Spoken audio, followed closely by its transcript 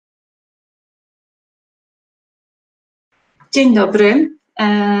Dzień dobry.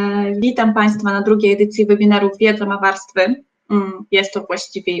 Witam Państwa na drugiej edycji webinaru Wiedza ma warstwy. Jest to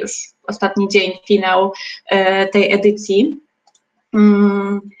właściwie już ostatni dzień, finał tej edycji.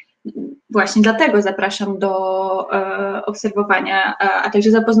 Właśnie dlatego zapraszam do obserwowania, a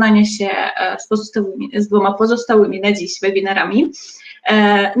także zapoznania się z dwoma pozostałymi na dziś webinarami.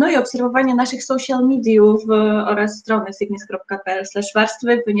 No i obserwowanie naszych social mediów oraz strony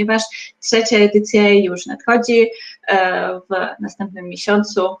sygnis.pl/warstwy, ponieważ trzecia edycja już nadchodzi w następnym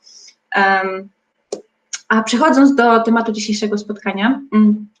miesiącu. A przechodząc do tematu dzisiejszego spotkania,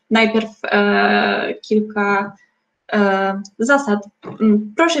 najpierw kilka zasad.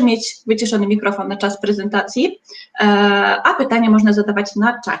 Proszę mieć wyciszony mikrofon na czas prezentacji, a pytania można zadawać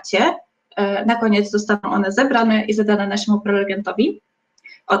na czacie. Na koniec zostaną one zebrane i zadane naszemu prelegentowi.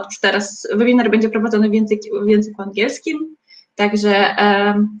 Otóż teraz webinar będzie prowadzony w języku angielskim, także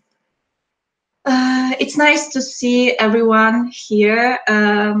it's nice to see everyone here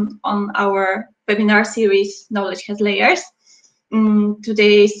on our webinar series Knowledge Has Layers.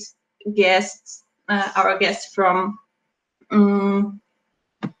 Today's guests, our guest from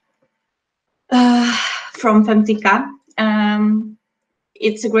Femtica.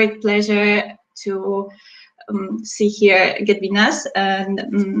 It's a great pleasure to see here Gedvinas, and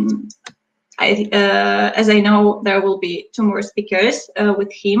as I know, there will be two more speakers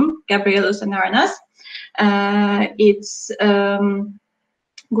with him, Gabrielus and Arnas. It's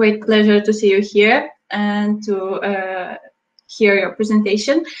great pleasure to see you here and to hear your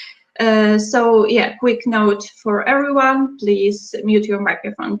presentation. So yeah, quick note for everyone, please mute your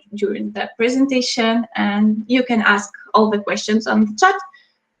microphone during the presentation, and you can ask all the questions on the chat.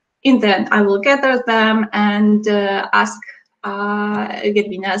 And then I will gather them and ask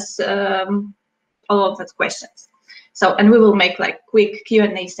Gedvinas all of the questions. So, and we will make like quick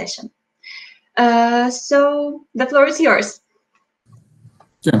Q&A session. So the floor is yours.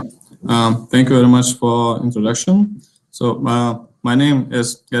 Yeah, thank you very much for introduction. So my name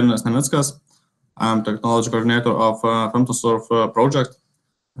is Gedvinas Nemickas. I'm technology coordinator of Femtosurf project.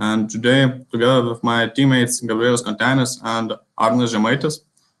 And today, together with my teammates Gabrielus and Arnas Žemaitis,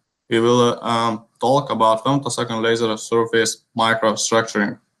 we will talk about femtosecond laser surface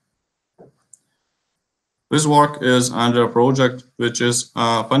microstructuring. This work is under a project which is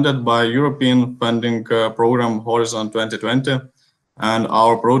funded by European funding program Horizon 2020, and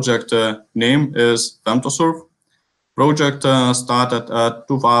our project name is Femtosurf. Project started at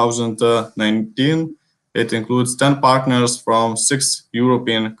 2019. It includes 10 partners from 6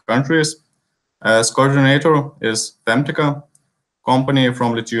 European countries. As coordinator is Femtica, company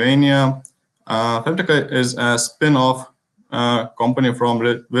from Lithuania. Femtica is a spin-off company from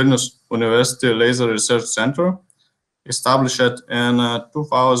Vilnius University Laser Research Center, established in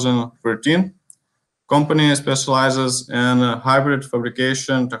 2013. Company specializes in hybrid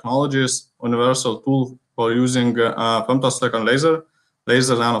fabrication technologies, universal tool for using femtosecond laser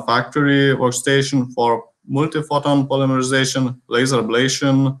nanofactory workstation for multi-photon polymerization, laser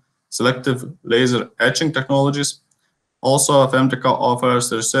ablation, selective laser etching technologies. Also, Femtica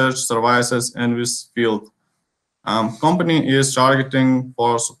offers research services in this field. Company is targeting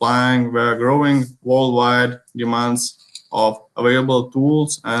for supplying the growing worldwide demands of available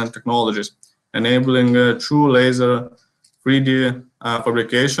tools and technologies, enabling true laser 3D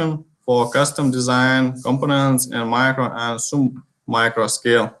fabrication for custom design components in micro and sub-micro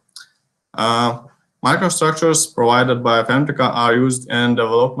scale. Microstructures provided by Femtica are used in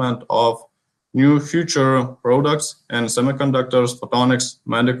development of new future products in semiconductors, photonics,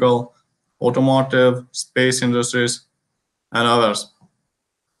 medical, automotive, space industries, and others.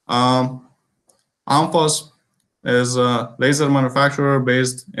 Amphos is a laser manufacturer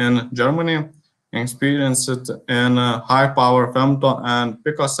based in Germany, experienced in high-power femto and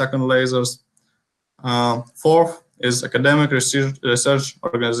picosecond lasers. Fourth is academic research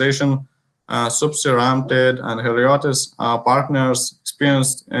organization. Subsea Ramted and Heliotis are partners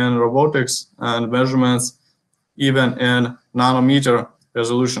experienced in robotics and measurements, even in nanometer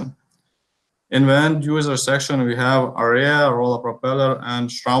resolution. In the end user section, we have Area, Roller Propeller, and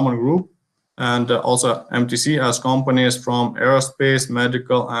Straumann Group, and also MTC as companies from aerospace,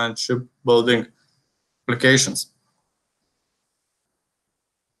 medical, and shipbuilding applications.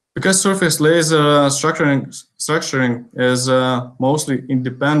 Because surface laser structuring is mostly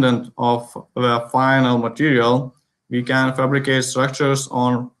independent of the final material, we can fabricate structures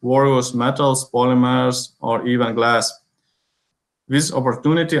on various metals, polymers, or even glass. This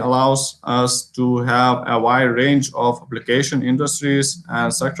opportunity allows us to have a wide range of application industries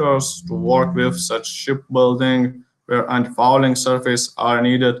and sectors to work with, such shipbuilding, where anti-fouling surfaces are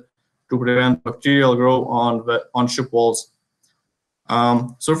needed to prevent bacterial growth on ship walls,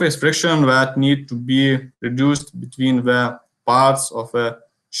 surface friction that need to be reduced between the parts of a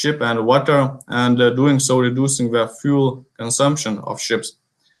ship and water, and doing so reducing the fuel consumption of ships.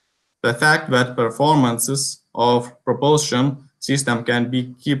 The fact that performances of propulsion system can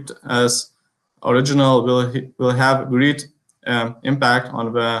be kept as original will have great impact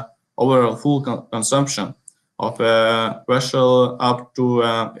on the overall fuel consumption of a vessel, up to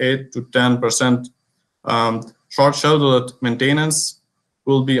 8 to 10%. Short-scheduled maintenance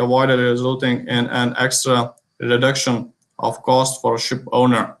will be avoided, resulting in an extra reduction of cost for ship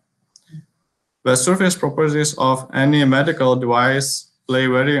owner. The surface properties of any medical device play a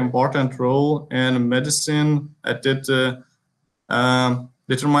very important role in medicine, as it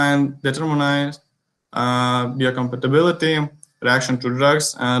determines biocompatibility, reaction to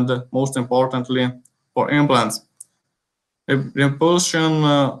drugs, and most importantly, for implants, repulsion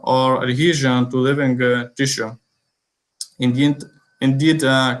or adhesion to living tissue. Indeed,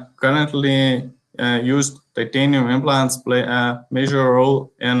 currently used titanium implants play a major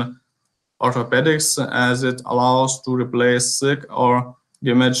role in orthopedics, as it allows to replace sick or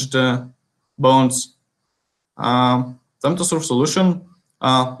damaged bones. FemtoSurf solution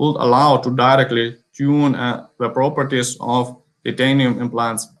would allow to directly tune the properties of titanium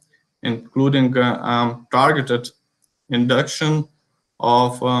implants, including targeted induction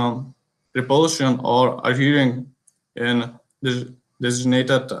of repulsion or adhering in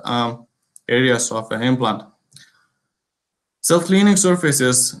designated areas of an implant. Self-cleaning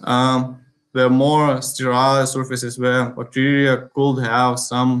surfaces, the more sterile surfaces where bacteria could have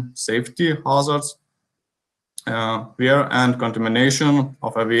some safety hazards, wear and contamination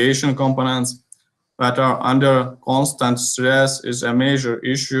of aviation components that are under constant stress is a major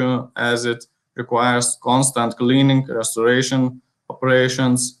issue, as it requires constant cleaning, restoration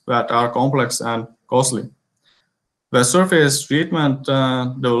operations that are complex and costly. The surface treatment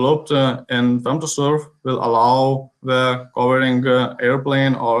developed in FemtoSurf will allow the covering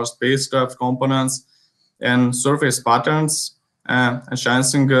airplane or spacecraft components in surface patterns,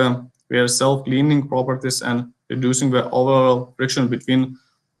 enhancing their self-cleaning properties and reducing the overall friction between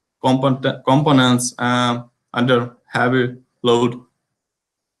components under heavy load.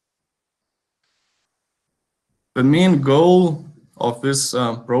 The main goal of this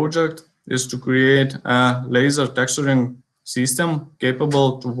project is to create a laser texturing system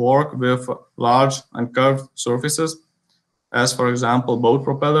capable to work with large and curved surfaces, as for example boat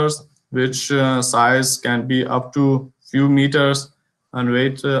propellers, which size can be up to few meters and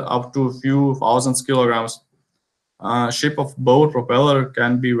weight up to few thousands kilograms. Shape of boat propeller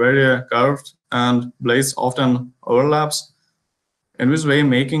can be very curved and blades often overlaps, in this way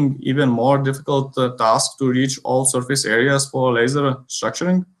making even more difficult task to reach all surface areas for laser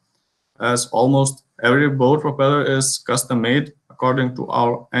structuring, as almost every boat propeller is custom made according to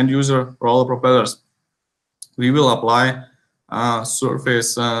our end user roller propellers. We will apply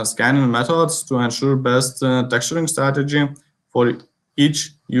surface scanning methods to ensure best texturing strategy for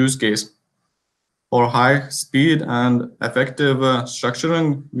each use case. For high speed and effective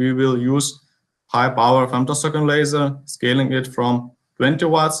structuring, we will use high power femtosecond laser, scaling it from 20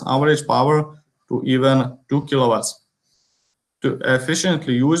 watts average power to even 2 kilowatts. To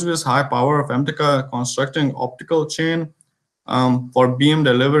efficiently use this high power femtica, constructing optical chain for beam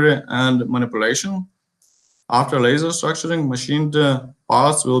delivery and manipulation. After laser structuring, machined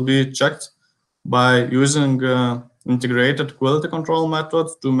parts will be checked by using integrated quality control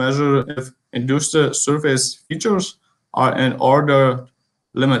methods to measure if induced surface features are in order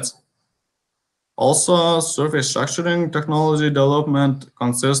limits. Also, surface structuring technology development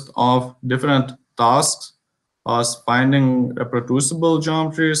consists of different tasks, as finding reproducible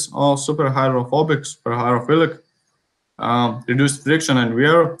geometries of superhydrophobic, superhydrophilic, reduced friction and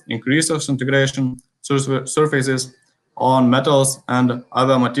wear, increase of integration surfaces on metals and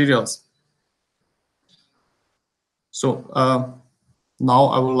other materials. So now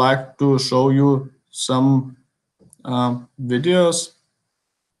I would like to show you some videos.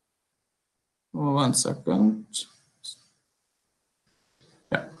 1 second.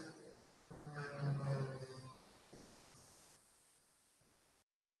 Yeah.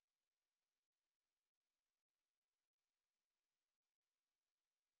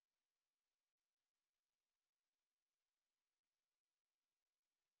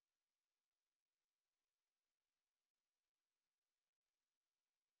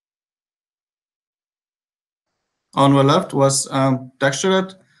 On the left was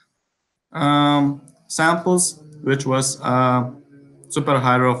textured samples, which was super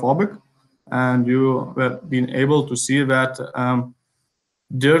hydrophobic, and you have been able to see that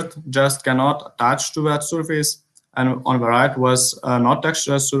dirt just cannot attach to that surface, and on the right was not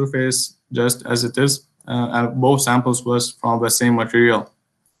textured surface, just as it is, and both samples was from the same material.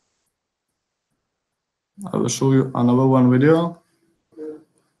 I will show you another one video.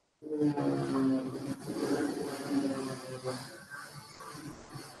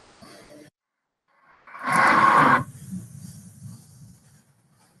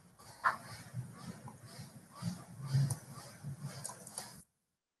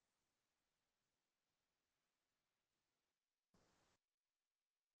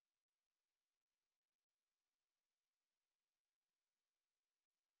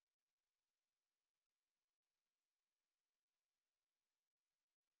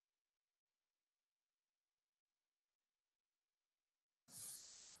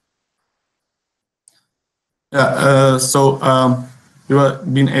 Yeah, you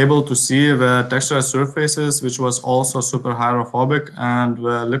have been able to see the textured surfaces, which was also super hydrophobic, and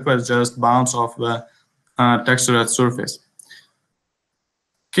the liquid just bounced off the textured surface.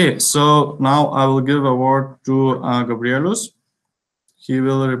 Okay, so now I will give a word to Gabrielus. He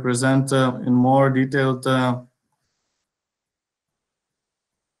will represent in more detailed the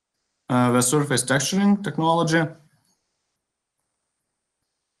surface texturing technology.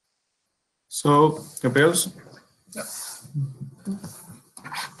 So, Gabrielus.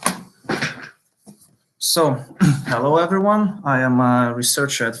 So, hello everyone. I am a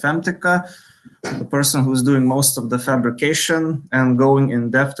researcher at Femtica, the person who's doing most of the fabrication and going in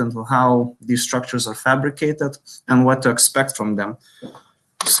depth into how these structures are fabricated and what to expect from them.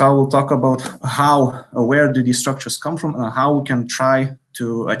 So I will talk about where do these structures come from and how we can try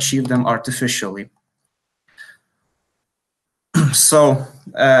to achieve them artificially. So,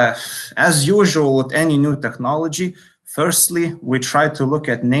 as usual with any new technology, firstly, we try to look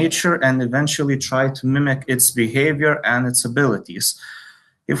at nature and eventually try to mimic its behavior and its abilities.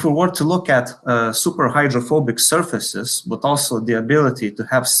 If we were to look at super hydrophobic surfaces, but also the ability to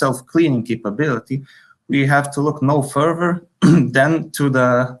have self-cleaning capability, we have to look no further than to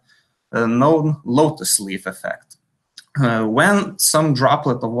the known lotus leaf effect. When some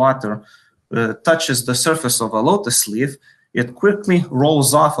droplet of water touches the surface of a lotus leaf, it quickly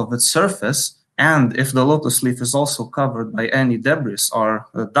rolls off of its surface, and if the lotus leaf is also covered by any debris or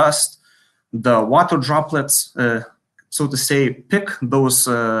dust, the water droplets, so to say, pick those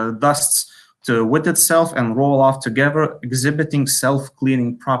dusts with itself and roll off together, exhibiting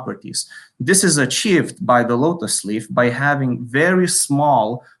self-cleaning properties. This is achieved by the lotus leaf by having very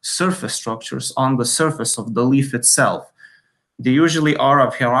small surface structures on the surface of the leaf itself. They usually are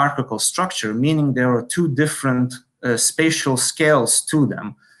of hierarchical structure, meaning there are two different spatial scales to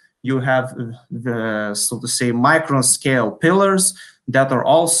them. You have the, so to say, micron scale pillars that are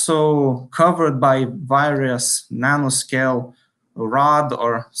also covered by various nanoscale rod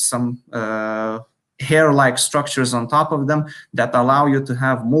or some hair-like structures on top of them that allow you to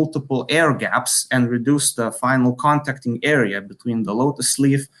have multiple air gaps and reduce the final contacting area between the lotus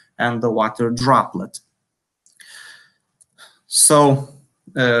leaf and the water droplet. So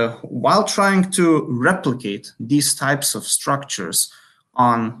while trying to replicate these types of structures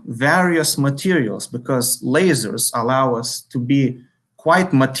on various materials, because lasers allow us to be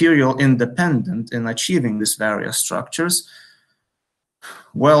quite material independent in achieving these various structures,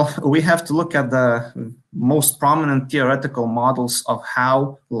 well, we have to look at the most prominent theoretical models of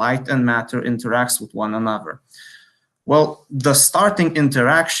how light and matter interacts with one another. Well, the starting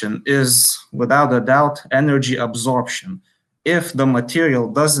interaction is, without a doubt, energy absorption. If the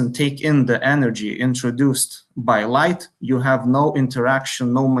material doesn't take in the energy introduced by light, you have no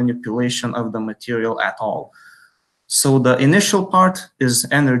interaction, no manipulation of the material at all. So the initial part is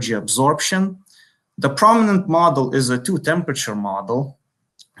energy absorption. The prominent model is a two-temperature model,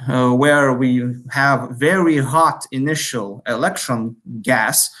 where we have very hot initial electron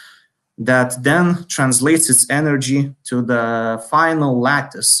gas that then translates its energy to the final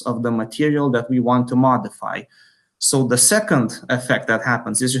lattice of the material that we want to modify. So the second effect that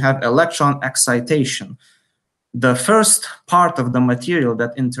happens is you have electron excitation. The first part of the material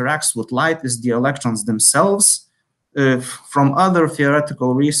that interacts with light is the electrons themselves. From other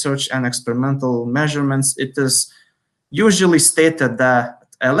theoretical research and experimental measurements, it is usually stated that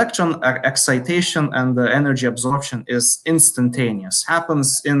electron excitation and the energy absorption is instantaneous,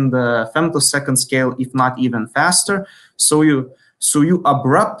 happens in the femtosecond scale, if not even faster. So you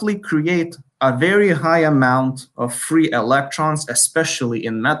abruptly create a very high amount of free electrons, especially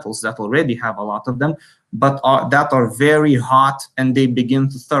in metals that already have a lot of them, but that are very hot, and they begin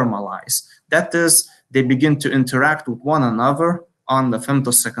to thermalize. That is, they begin to interact with one another on the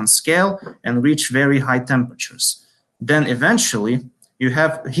femtosecond scale and reach very high temperatures. Then eventually, you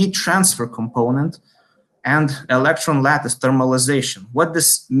have heat transfer component and electron lattice thermalization. What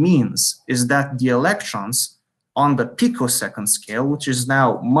this means is that the electrons on the picosecond scale, which is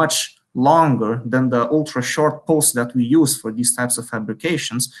now much longer than the ultra short pulse that we use for these types of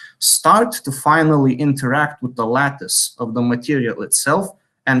fabrications, start to finally interact with the lattice of the material itself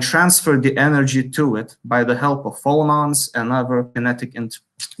and transfer the energy to it by the help of phonons and other kinetic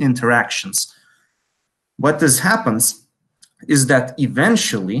interactions. What this happens is that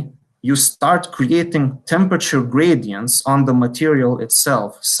eventually you start creating temperature gradients on the material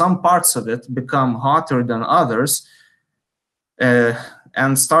itself. Some parts of it become hotter than others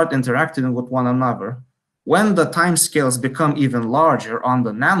and start interacting with one another. When the time scales become even larger on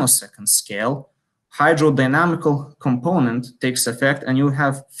the nanosecond scale, hydrodynamical component takes effect and you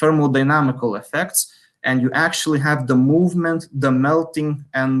have thermodynamical effects, and you actually have the movement, the melting,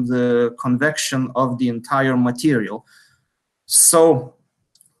 and the convection of the entire material. So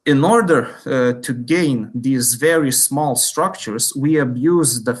in order to gain these very small structures, we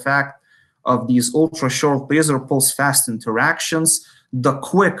abuse the fact of these ultra-short laser pulse fast interactions, the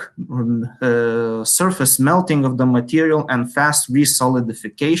quick surface melting of the material, and fast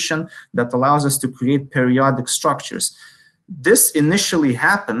resolidification that allows us to create periodic structures. This initially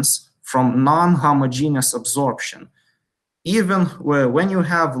happens from non-homogeneous absorption. Even when you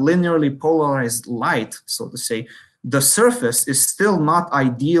have linearly polarized light, so to say, the surface is still not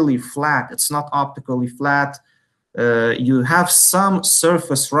ideally flat. It's not optically flat. You have some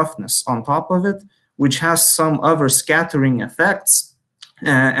surface roughness on top of it, which has some other scattering effects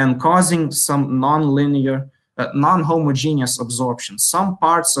and causing some non-linear, non-homogeneous absorption. Some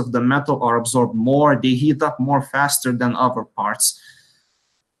parts of the metal are absorbed more, they heat up more faster than other parts.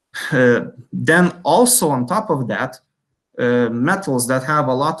 Then also on top of that, metals that have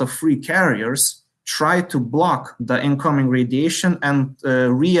a lot of free carriers try to block the incoming radiation and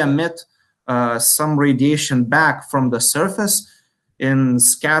re-emit some radiation back from the surface in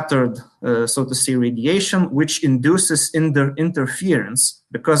scattered, so to say, radiation, which induces interference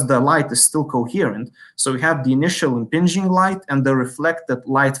because the light is still coherent. So we have the initial impinging light and the reflected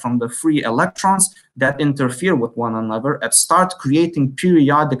light from the free electrons that interfere with one another and start creating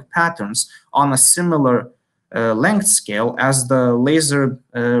periodic patterns on a similar length scale as the laser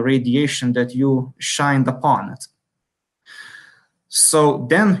radiation that you shined upon it. So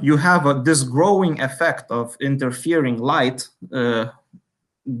then you have this growing effect of interfering light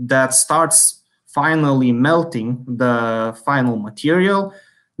that starts finally melting the final material.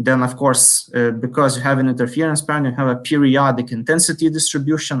 Then, of course, because you have an interference pattern, you have a periodic intensity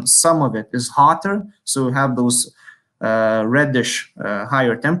distribution. Some of it is hotter, so you have those reddish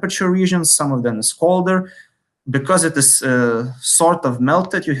higher temperature regions. Some of them is colder. Because it is sort of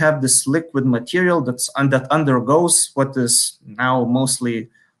melted, you have this liquid material that undergoes what is now mostly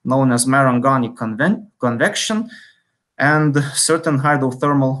known as Marangoni convection and certain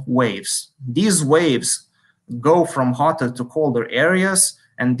hydrothermal waves. These waves go from hotter to colder areas,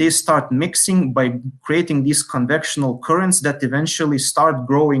 and they start mixing by creating these convectional currents that eventually start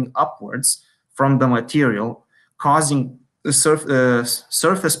growing upwards from the material, causing the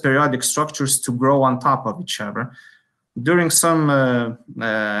surface periodic structures to grow on top of each other. During some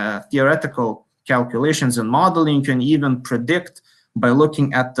theoretical calculations and modeling, you can even predict by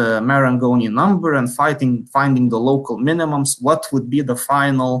looking at the Marangoni number and finding the local minimums, what would be the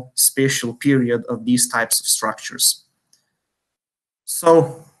final spatial period of these types of structures.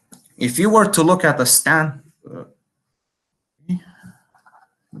 So if you were to look at a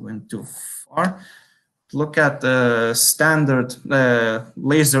went too far. Look at the standard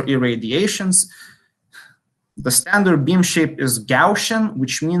laser irradiations. The standard beam shape is Gaussian,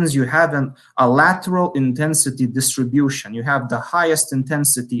 which means you have a lateral intensity distribution. You have the highest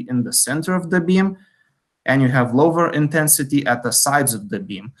intensity in the center of the beam, and you have lower intensity at the sides of the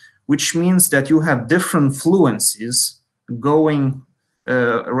beam, which means that you have different fluencies going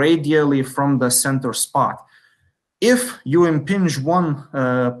radially from the center spot. If you impinge one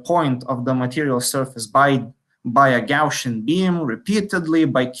point of the material surface by a Gaussian beam repeatedly,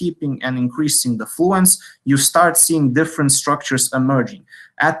 by keeping and increasing the fluence, you start seeing different structures emerging.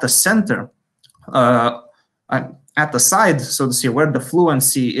 At the center, at the side, so to say, where the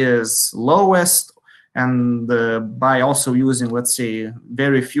fluency is lowest, and by also using, let's say,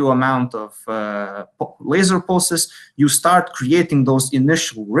 very few amount of laser pulses, you start creating those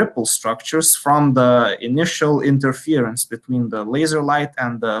initial ripple structures from the initial interference between the laser light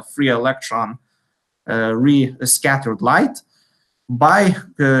and the free electron re-scattered light. By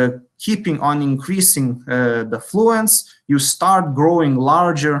keeping on increasing the fluence, you start growing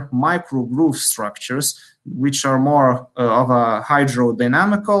larger micro groove structures which are more of a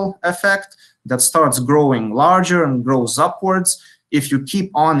hydrodynamical effect that starts growing larger and grows upwards. If you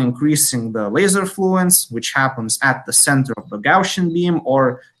keep on increasing the laser fluence, which happens at the center of the Gaussian beam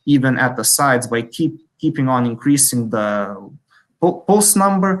or even at the sides by keeping on increasing the pulse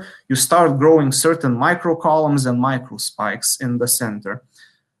number, you start growing certain microcolumns and microspikes in the center.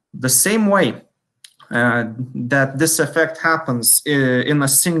 The same way that this effect happens in a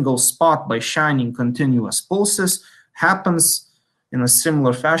single spot by shining continuous pulses happens in a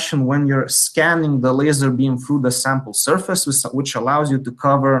similar fashion when you're scanning the laser beam through the sample surface, which allows you to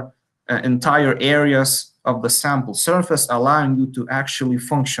cover entire areas of the sample surface, allowing you to actually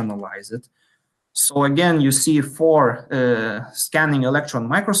functionalize it. So again, you see 4 scanning electron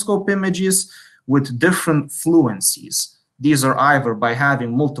microscope images with different fluencies. These are either by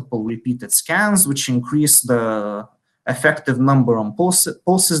having multiple repeated scans, which increase the effective number of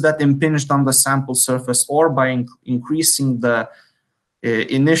pulses that impinged on the sample surface, or by increasing the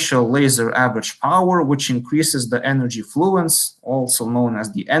initial laser average power, which increases the energy fluence, also known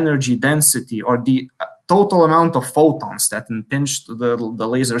as the energy density, or the total amount of photons that impinged the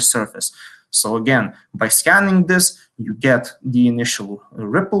laser surface. So again, by scanning this, you get the initial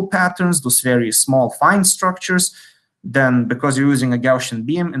ripple patterns, those very small fine structures. Then, because you're using a Gaussian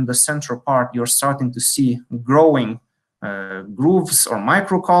beam, in the central part, you're starting to see growing grooves or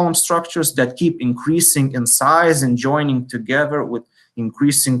microcolumn structures that keep increasing in size and joining together with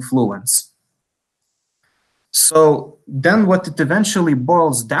increasing fluence. So then what it eventually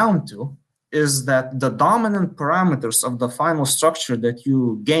boils down to is that the dominant parameters of the final structure that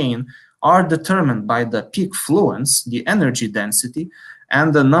you gain are determined by the peak fluence, the energy density,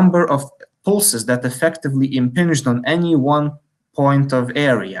 and the number of pulses that effectively impinged on any one point of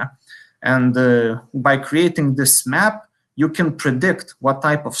area. And by creating this map, you can predict what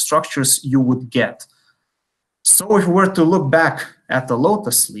type of structures you would get. So if we were to look back at the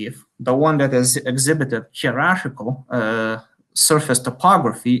lotus leaf, the one that has exhibited hierarchical surface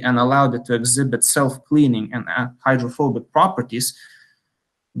topography and allowed it to exhibit self-cleaning and hydrophobic properties,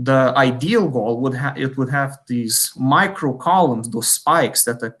 the ideal goal would have these micro columns, those spikes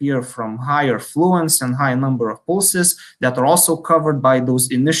that appear from higher fluence and high number of pulses that are also covered by those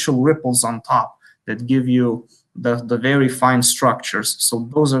initial ripples on top that give you the very fine structures. So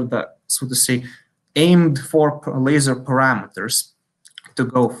those are the, so to say, aimed for laser parameters to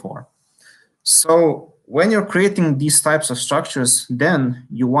go for. So when you're creating these types of structures, then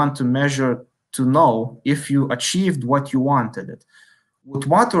you want to measure to know if you achieved what you wanted it. With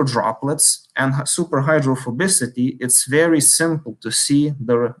water droplets and superhydrophobicity, it's very simple to see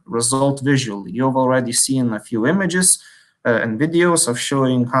the result visually. You've already seen a few images and videos of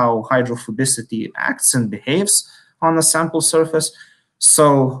showing how hydrophobicity acts and behaves on a sample surface.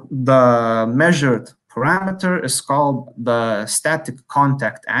 So the measured parameter is called the static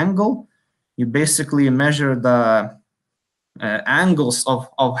contact angle. You basically measure the angles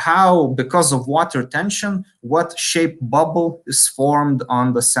of how, because of water tension, what shaped bubble is formed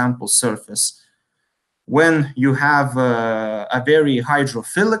on the sample surface. When you have a very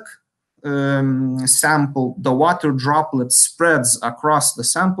hydrophilic sample, the water droplet spreads across the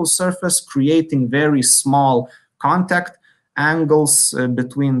sample surface, creating very small contact angles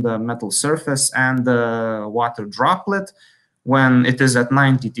between the metal surface and the water droplet. When it is at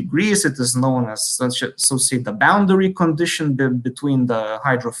 90 degrees, it is known as, so say, the boundary condition between the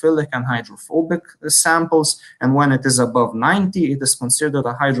hydrophilic and hydrophobic samples. And when it is above 90, it is considered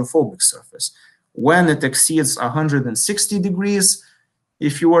a hydrophobic surface. When it exceeds 160 degrees,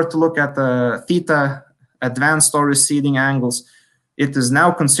 if you were to look at the theta advanced or receding angles, it is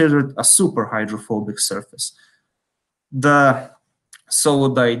now considered a super hydrophobic surface. So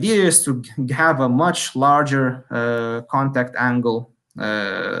the idea is to have a much larger contact angle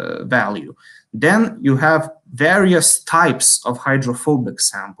value. Then you have various types of hydrophobic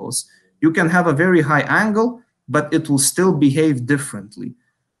samples. You can have a very high angle, but it will still behave differently.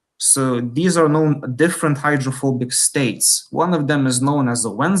 So these are known different hydrophobic states. One of them is known as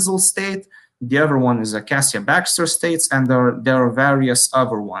a Wenzel state. The other one is a Cassia-Baxter states, and there are various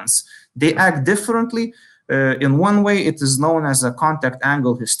other ones. They act differently. In one way, it is known as a contact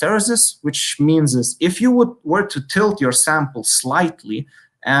angle hysteresis, which means is if you were to tilt your sample slightly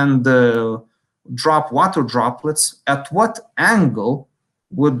and drop water droplets, at what angle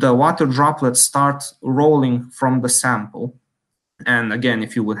would the water droplets start rolling from the sample? And again,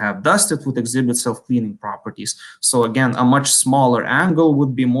 if you would have dust, it would exhibit self-cleaning properties. So again, a much smaller angle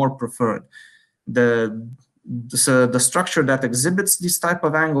would be more preferred. The structure that exhibits these type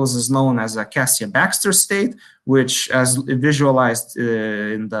of angles is known as a Cassia-Baxter state, which, as visualized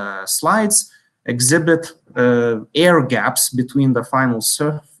in the slides, exhibit air gaps between the final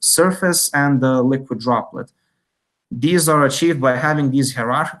surface and the liquid droplet. These are achieved by having these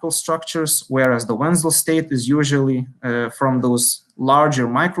hierarchical structures, whereas the Wenzel state is usually from those larger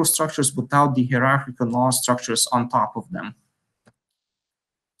microstructures without the hierarchical non-structures on top of them.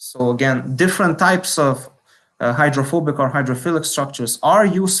 So again, different types of hydrophobic or hydrophilic structures are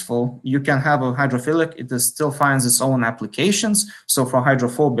useful. You can have a hydrophilic, it still finds its own applications. So for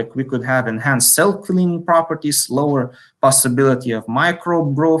hydrophobic, we could have enhanced cell cleaning properties, lower possibility of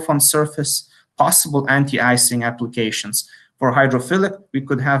microbe growth on surface, possible anti-icing applications. For hydrophilic, we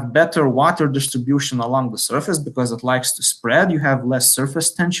could have better water distribution along the surface because it likes to spread. You have less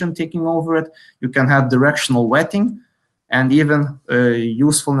surface tension taking over it. You can have directional wetting and even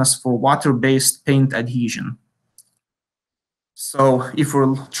usefulness for water-based paint adhesion. So if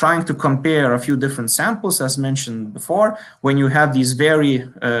we're trying to compare a few different samples, as mentioned before, when you have these very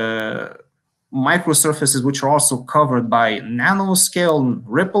microsurfaces which are also covered by nanoscale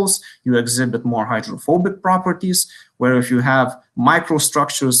ripples, you exhibit more hydrophobic properties, where if you have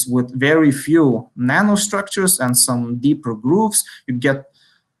microstructures with very few nanostructures and some deeper grooves,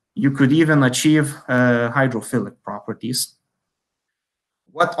 you could even achieve hydrophilic properties.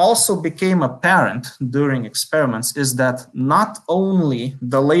 What also became apparent during experiments is that not only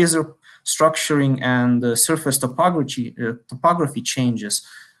the laser structuring and the surface topography changes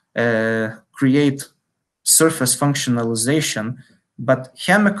create surface functionalization, but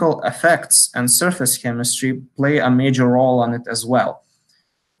chemical effects and surface chemistry play a major role on it as well.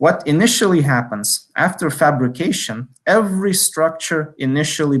 What initially happens after fabrication, every structure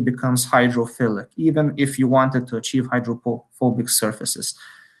initially becomes hydrophilic, even if you wanted to achieve hydrophobic surfaces.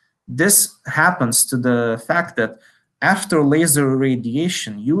 This happens to the fact that after laser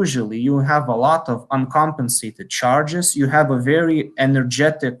irradiation, usually you have a lot of uncompensated charges. You have a very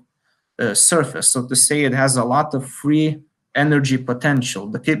energetic surface, so to say, it has a lot of free energy potential.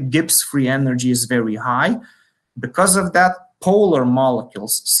 The Gibbs free energy is very high. Because of that, polar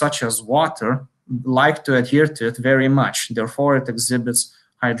molecules such as water like to adhere to it very much. Therefore, it exhibits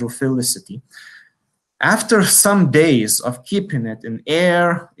hydrophilicity. After some days of keeping it in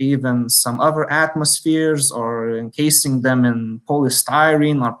air, even some other atmospheres, or encasing them in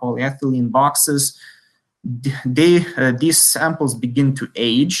polystyrene or polyethylene boxes, these samples begin to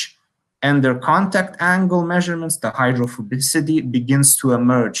age, and their contact angle measurements, the hydrophobicity, begins to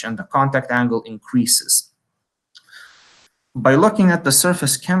emerge, and the contact angle increases. By looking at the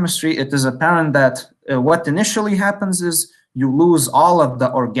surface chemistry, it is apparent that what initially happens is you lose all of the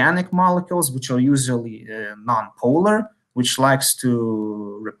organic molecules, which are usually non-polar, which likes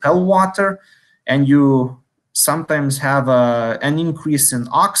to repel water, and you sometimes have an increase in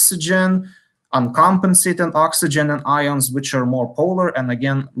oxygen, uncompensated oxygen and ions, which are more polar and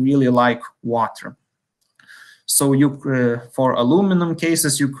again really like water. So for aluminum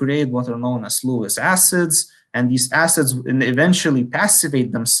cases, you create what are known as Lewis acids, and these acids eventually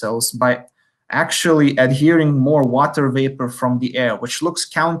passivate themselves by actually adhering more water vapor from the air, which looks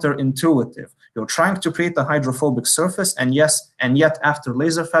counterintuitive. You're trying to create a hydrophobic surface, and yet after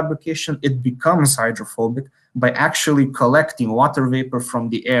laser fabrication, it becomes hydrophobic by actually collecting water vapor from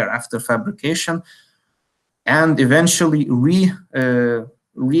the air after fabrication and eventually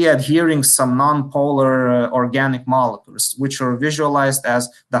re-adhering some non-polar organic molecules, which are visualized as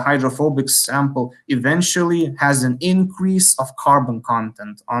the hydrophobic sample eventually has an increase of carbon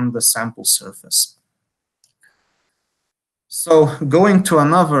content on the sample surface. So going to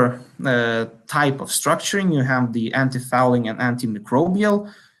another type of structuring, you have the antifouling and antimicrobial.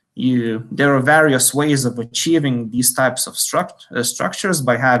 There are various ways of achieving these types of structures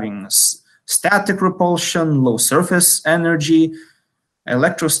by having static repulsion, low surface energy,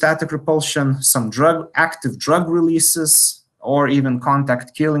 electrostatic repulsion, some active drug releases, or even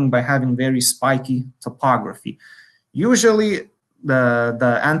contact killing by having very spiky topography. Usually,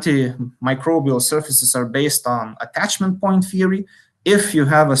 the antimicrobial surfaces are based on attachment point theory. If you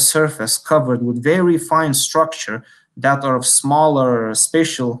have a surface covered with very fine structure that are of smaller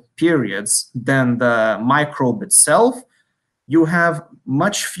spatial periods than the microbe itself, you have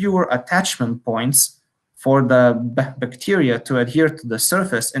much fewer attachment points for the bacteria to adhere to the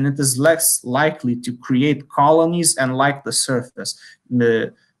surface, and it is less likely to create colonies and like the surface,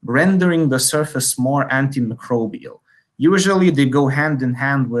 rendering the surface more antimicrobial. Usually they go hand in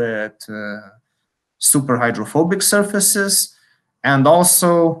hand with super hydrophobic surfaces. And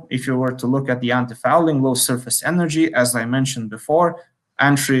also, if you were to look at the antifouling, low surface energy, as I mentioned before,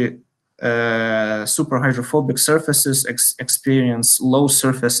 super hydrophobic surfaces experience low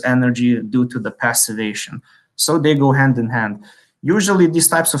surface energy due to the passivation. So they go hand in hand. Usually these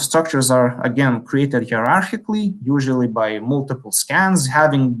types of structures are, again, created hierarchically, usually by multiple scans,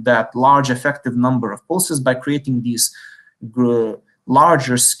 having that large effective number of pulses by creating these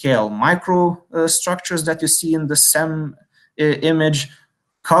larger scale micro structures that you see in the SEM image,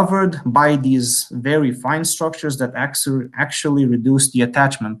 covered by these very fine structures that actually reduce the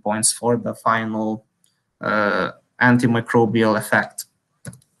attachment points for the final antimicrobial effect.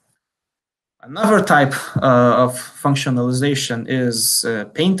 Another type of functionalization is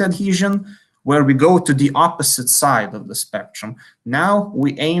paint adhesion, where we go to the opposite side of the spectrum. Now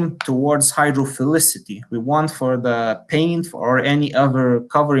we aim towards hydrophilicity. We want for the paint or any other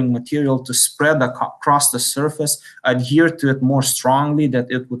covering material to spread across the surface, adhere to it more strongly,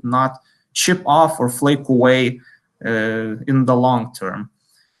 that it would not chip off or flake away in the long term.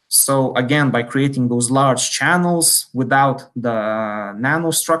 So again, by creating those large channels without the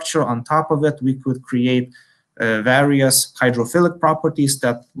nanostructure on top of it, we could create various hydrophilic properties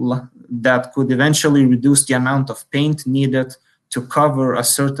that could eventually reduce the amount of paint needed to cover a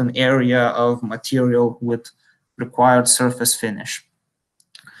certain area of material with required surface finish.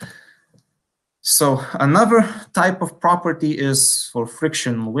 So another type of property is for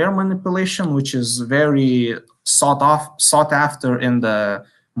friction wear manipulation, which is very sought after in the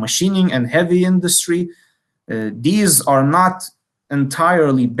machining and heavy industry. These are not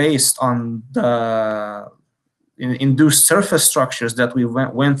entirely based on the induced surface structures that we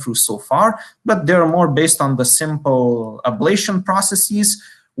went through so far, but they're more based on the simple ablation processes,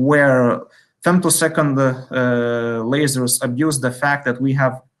 where femtosecond lasers abuse the fact that we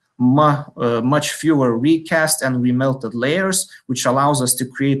have much fewer recast and remelted layers, which allows us to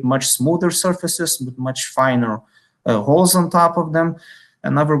create much smoother surfaces with much finer holes on top of them.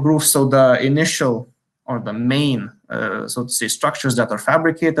 Another groove, so the initial or the main, so to say, structures that are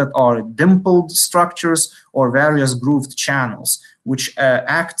fabricated are dimpled structures or various grooved channels, which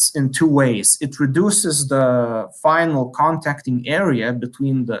acts in two ways. It reduces the final contacting area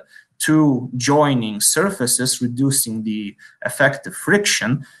between the two joining surfaces, reducing the effective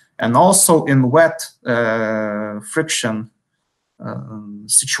friction, and also in wet friction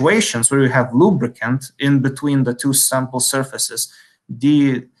situations where you have lubricant in between the two sample surfaces.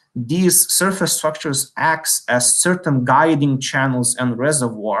 These surface structures act as certain guiding channels and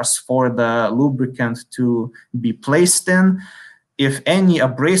reservoirs for the lubricant to be placed in. If any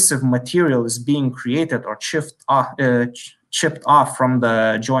abrasive material is being created or chipped off from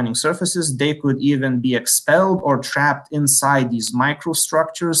the joining surfaces, they could even be expelled or trapped inside these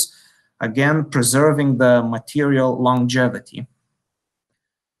microstructures, again, preserving the material longevity.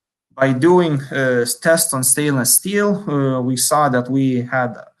 By doing tests on stainless steel, we saw that we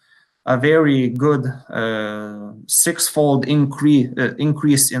had a very good six-fold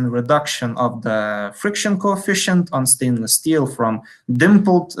increase in reduction of the friction coefficient on stainless steel from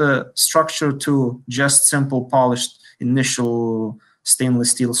dimpled structure to just simple polished initial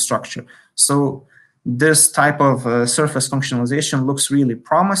stainless steel structure. So this type of surface functionalization looks really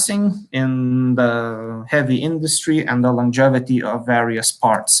promising in the heavy industry and the longevity of various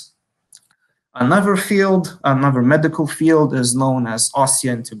parts. Another field, another medical field, is known as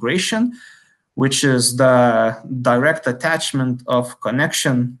osseointegration, which is the direct attachment of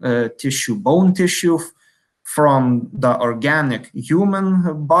connection tissue, bone tissue, from the organic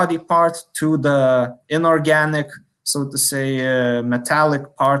human body part to the inorganic, so to say,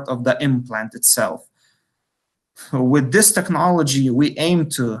 metallic part of the implant itself. With this technology, we aim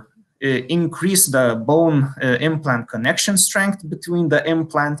to increase the bone implant connection strength between the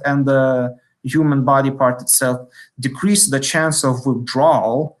implant and the human body part itself, decrease the chance of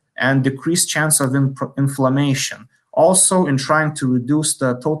withdrawal, and decrease chance of inflammation. Also, in trying to reduce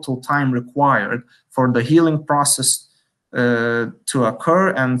the total time required for the healing process to occur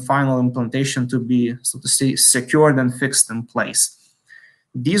and final implantation to be, so to say, secured and fixed in place.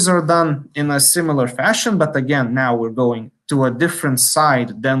 These are done in a similar fashion, but again, now we're going to a different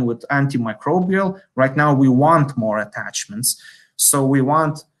side than with antimicrobial. Right now, we want more attachments. So we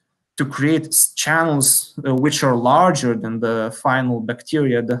want to create channels which are larger than the final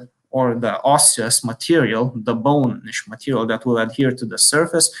bacteria or the osseous material, the bone-ish material that will adhere to the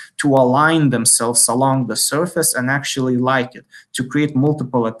surface, to align themselves along the surface and actually like it, to create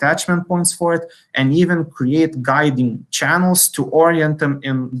multiple attachment points for it, and even create guiding channels to orient them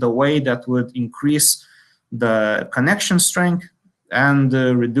in the way that would increase the connection strength and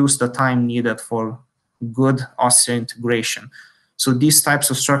reduce the time needed for good osseointegration. So these types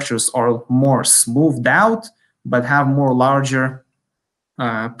of structures are more smoothed out, but have more larger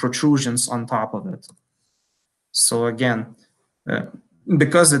protrusions on top of it. So again,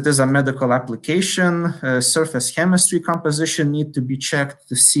 because it is a medical application, surface chemistry composition need to be checked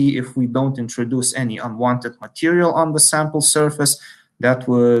to see if we don't introduce any unwanted material on the sample surface that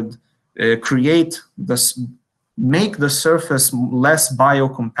would create this, make the surface less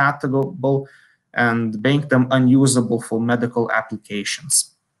biocompatible and make them unusable for medical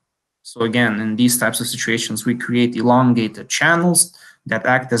applications. So again, in these types of situations, we create elongated channels that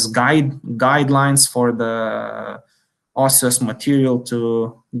act as guidelines for the osseous material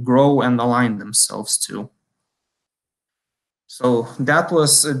to grow and align themselves to. So that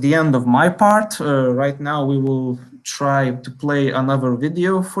was the end of my part. Right now we will try to play another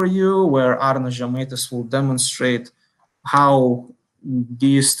video for you where Arnas Žemaitis will demonstrate how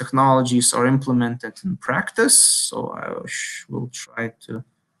these technologies are implemented in practice. So I will try to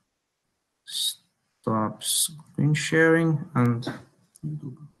stop screen sharing and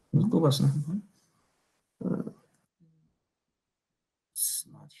it's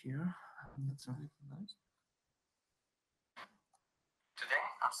not here.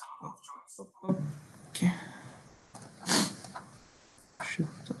 Okay.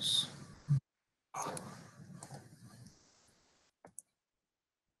 Shift this.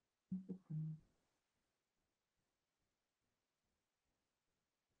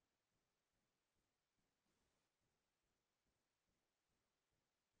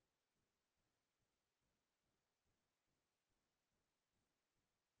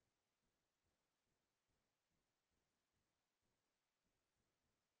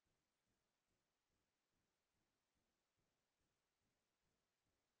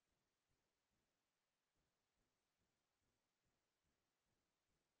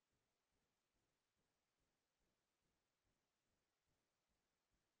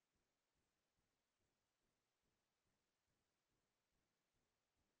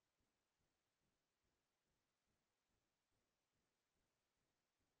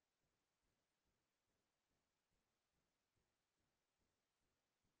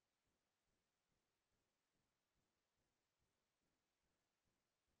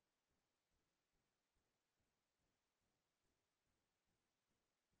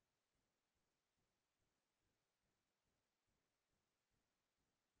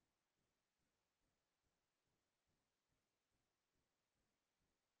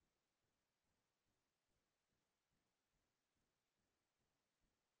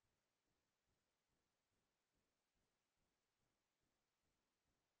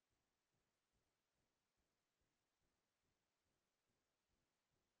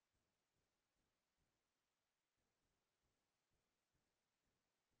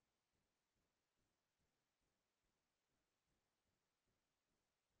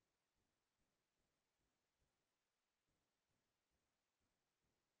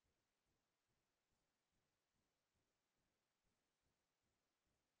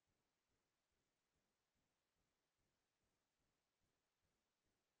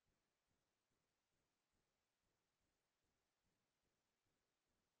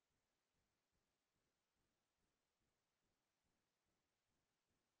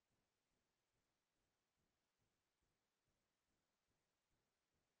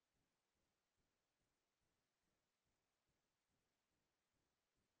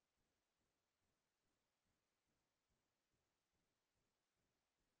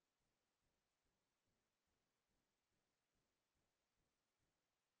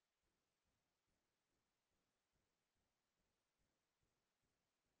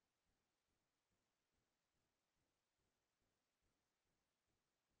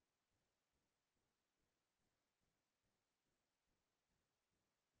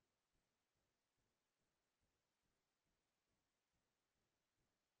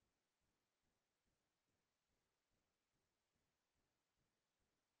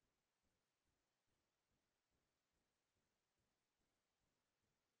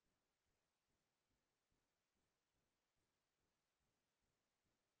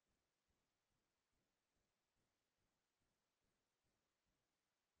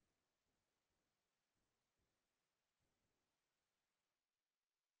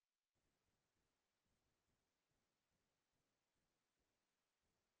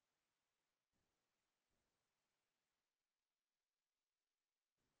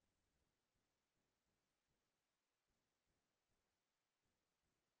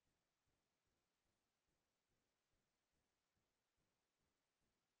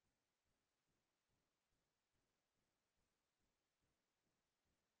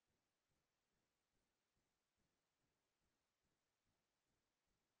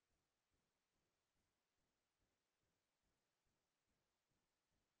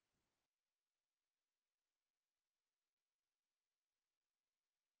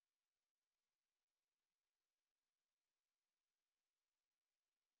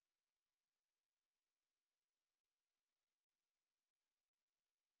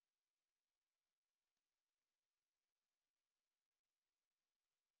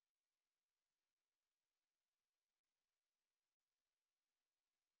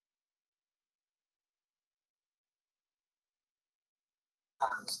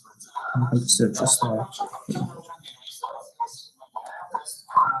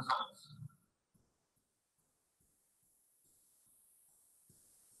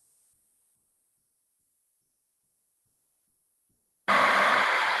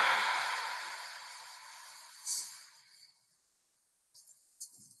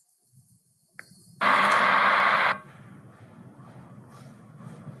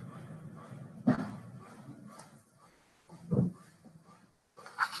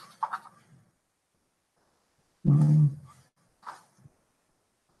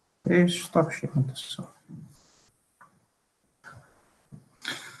 Okay,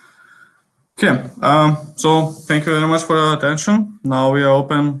 so thank you very much for your attention. Now we are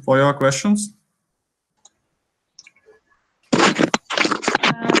open for your questions.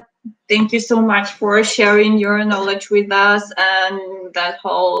 Thank you so much for sharing your knowledge with us and that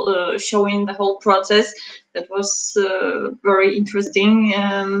whole showing the whole process. That was very interesting.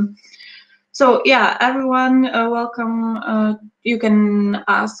 So yeah, everyone, welcome. You can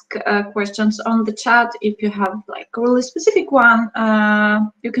ask questions on the chat if you have like a really specific one.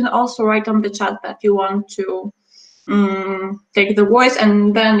 You can also write on the chat that you want to take the voice,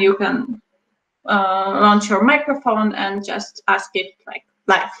 and then you can launch your microphone and just ask it like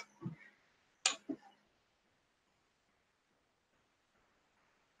live.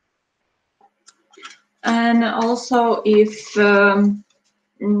 And also, if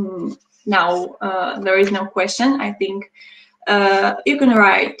now there is no question, I think you can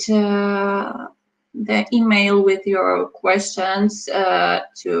write the email with your questions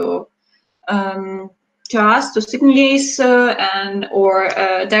to us, to Sygnis, and or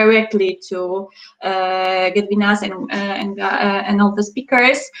directly to Gedvinas and all the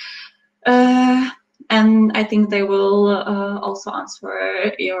speakers. And I think they will also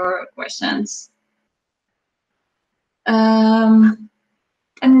answer your questions.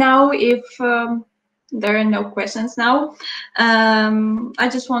 And now, if there are no questions now, I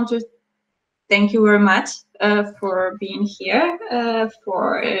just want to thank you very much for being here,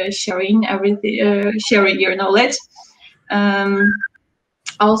 for sharing everything, sharing your knowledge.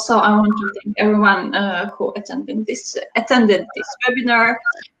 Also, I want to thank everyone who attended this webinar,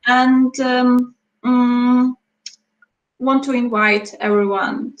 and want to invite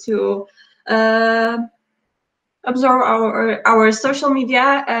everyone to observe our social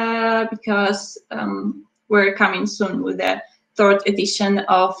media, because we're coming soon with the 3rd edition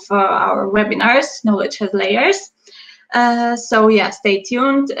of our webinars, Knowledge Has Layers. So yeah, stay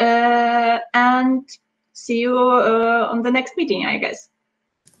tuned and see you on the next meeting, I guess.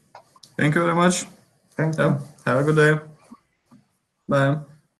 Thank you very much. Thank you. Have a good day. Bye.